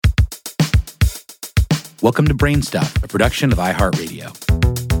Welcome to Brain Stuff, a production of iHeartRadio.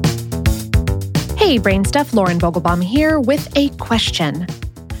 Hey, Brain Stuff, Lauren Vogelbaum here with a question.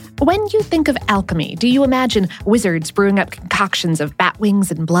 When you think of alchemy, do you imagine wizards brewing up concoctions of bat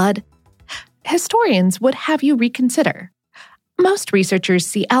wings and blood? Historians would have you reconsider. Most researchers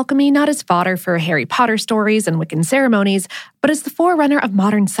see alchemy not as fodder for Harry Potter stories and Wiccan ceremonies, but as the forerunner of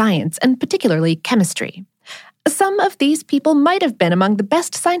modern science, and particularly chemistry. Some of these people might have been among the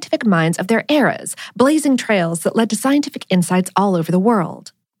best scientific minds of their eras, blazing trails that led to scientific insights all over the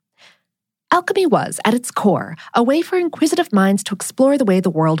world. Alchemy was, at its core, a way for inquisitive minds to explore the way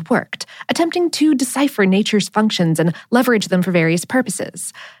the world worked, attempting to decipher nature's functions and leverage them for various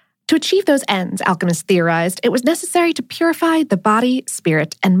purposes. To achieve those ends, alchemists theorized, it was necessary to purify the body,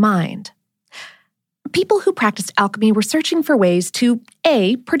 spirit, and mind. People who practiced alchemy were searching for ways to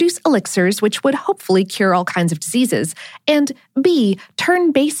A, produce elixirs which would hopefully cure all kinds of diseases, and B,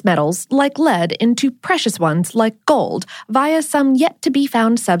 turn base metals like lead into precious ones like gold via some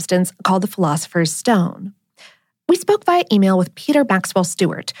yet-to-be-found substance called the Philosopher's Stone. We spoke via email with Peter Maxwell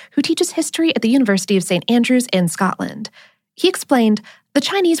Stewart, who teaches history at the University of St. Andrews in Scotland. He explained, the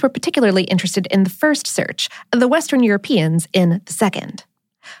Chinese were particularly interested in the first search, the Western Europeans in the second.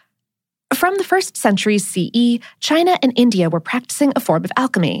 From the 1st century CE, China and India were practicing a form of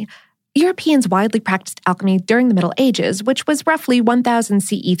alchemy. Europeans widely practiced alchemy during the Middle Ages, which was roughly 1000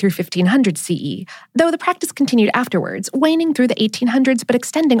 CE through 1500 CE, though the practice continued afterwards, waning through the 1800s but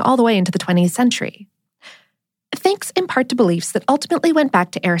extending all the way into the 20th century. Thanks in part to beliefs that ultimately went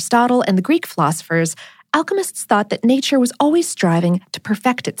back to Aristotle and the Greek philosophers, alchemists thought that nature was always striving to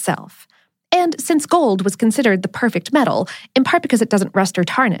perfect itself. And since gold was considered the perfect metal, in part because it doesn't rust or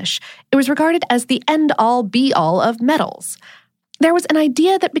tarnish, it was regarded as the end-all, be-all of metals. There was an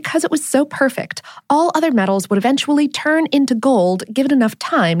idea that because it was so perfect, all other metals would eventually turn into gold given enough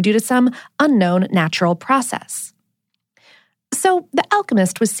time due to some unknown natural process. So the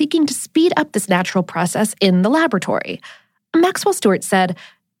alchemist was seeking to speed up this natural process in the laboratory. Maxwell Stewart said,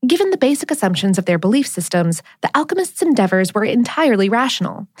 given the basic assumptions of their belief systems, the alchemists' endeavors were entirely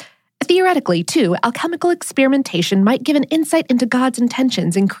rational. Theoretically, too, alchemical experimentation might give an insight into God's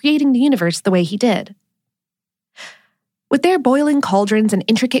intentions in creating the universe the way he did. With their boiling cauldrons and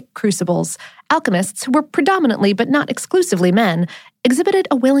intricate crucibles, alchemists, who were predominantly but not exclusively men, exhibited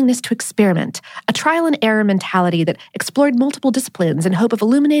a willingness to experiment, a trial-and-error mentality that explored multiple disciplines in hope of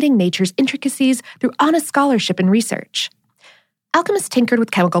illuminating nature's intricacies through honest scholarship and research. Alchemists tinkered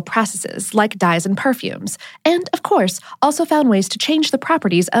with chemical processes, like dyes and perfumes, and, of course, also found ways to change the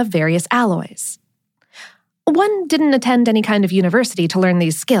properties of various alloys. One didn't attend any kind of university to learn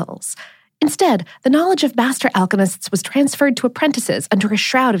these skills. Instead, the knowledge of master alchemists was transferred to apprentices under a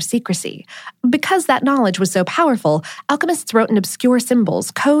shroud of secrecy. Because that knowledge was so powerful, alchemists wrote in obscure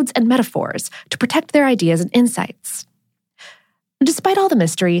symbols, codes, and metaphors to protect their ideas and insights. Despite all the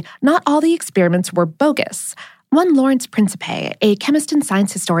mystery, not all the experiments were bogus. One Lawrence Principe, a chemist and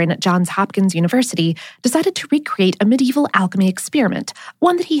science historian at Johns Hopkins University, decided to recreate a medieval alchemy experiment,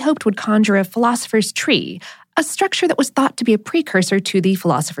 one that he hoped would conjure a philosopher's tree, a structure that was thought to be a precursor to the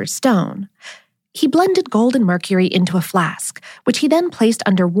Philosopher's Stone. He blended gold and mercury into a flask, which he then placed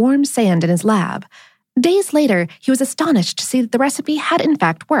under warm sand in his lab. Days later, he was astonished to see that the recipe had in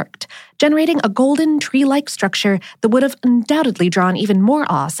fact worked, generating a golden tree-like structure that would have undoubtedly drawn even more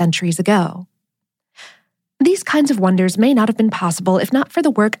awe centuries ago. These kinds of wonders may not have been possible if not for the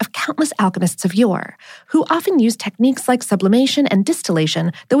work of countless alchemists of yore, who often used techniques like sublimation and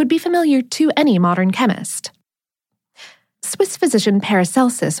distillation that would be familiar to any modern chemist. Swiss physician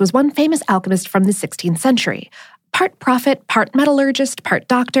Paracelsus was one famous alchemist from the 16th century. Part prophet, part metallurgist, part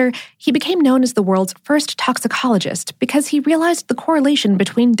doctor, he became known as the world's first toxicologist because he realized the correlation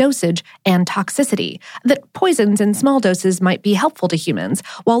between dosage and toxicity, that poisons in small doses might be helpful to humans,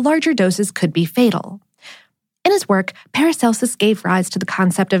 while larger doses could be fatal. In his work, Paracelsus gave rise to the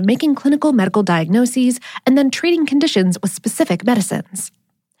concept of making clinical medical diagnoses and then treating conditions with specific medicines.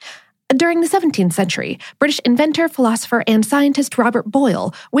 During the 17th century, British inventor, philosopher, and scientist Robert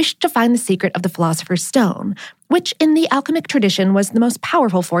Boyle wished to find the secret of the Philosopher's Stone, which in the alchemic tradition was the most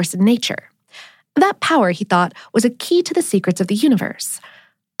powerful force in nature. That power, he thought, was a key to the secrets of the universe.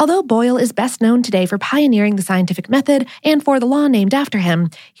 Although Boyle is best known today for pioneering the scientific method and for the law named after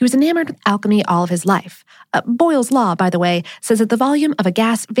him, he was enamored with alchemy all of his life. Boyle's law, by the way, says that the volume of a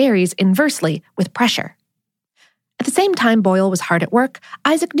gas varies inversely with pressure. At the same time Boyle was hard at work,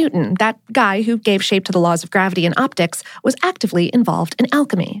 Isaac Newton, that guy who gave shape to the laws of gravity and optics, was actively involved in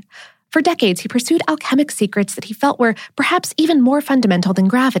alchemy. For decades, he pursued alchemic secrets that he felt were perhaps even more fundamental than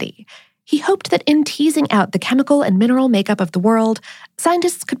gravity. He hoped that in teasing out the chemical and mineral makeup of the world,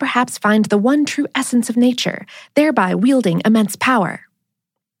 scientists could perhaps find the one true essence of nature, thereby wielding immense power.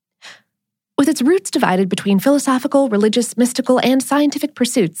 With its roots divided between philosophical, religious, mystical, and scientific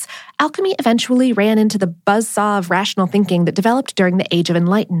pursuits, alchemy eventually ran into the buzzsaw of rational thinking that developed during the Age of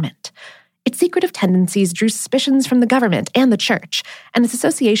Enlightenment. Its secretive tendencies drew suspicions from the government and the church, and its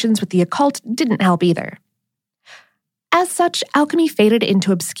associations with the occult didn't help either. As such, alchemy faded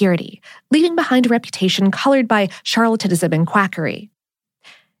into obscurity, leaving behind a reputation colored by charlatanism and quackery.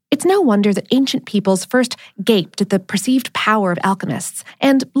 It's no wonder that ancient peoples first gaped at the perceived power of alchemists,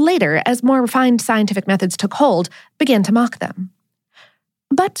 and later, as more refined scientific methods took hold, began to mock them.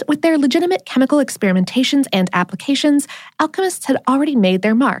 But with their legitimate chemical experimentations and applications, alchemists had already made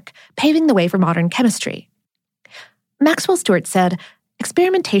their mark, paving the way for modern chemistry. Maxwell Stewart said,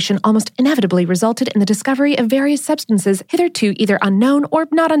 "Experimentation almost inevitably resulted in the discovery of various substances hitherto either unknown or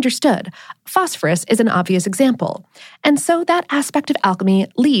not understood. Phosphorus is an obvious example, and so that aspect of alchemy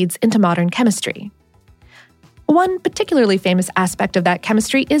leads into modern chemistry." One particularly famous aspect of that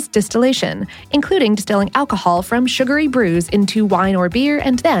chemistry is distillation, including distilling alcohol from sugary brews into wine or beer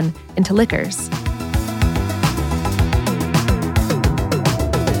and then into liquors.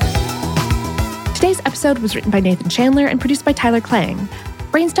 Today's episode was written by Nathan Chandler and produced by Tyler Klang.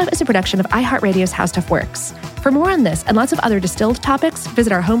 Brainstuff is a production of iHeartRadio's How Stuff Works. For more on this and lots of other distilled topics,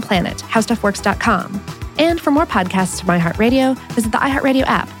 visit our home planet, howstuffworks.com. And for more podcasts from iHeartRadio, visit the iHeartRadio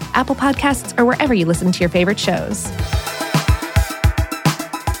app, Apple Podcasts, or wherever you listen to your favorite shows.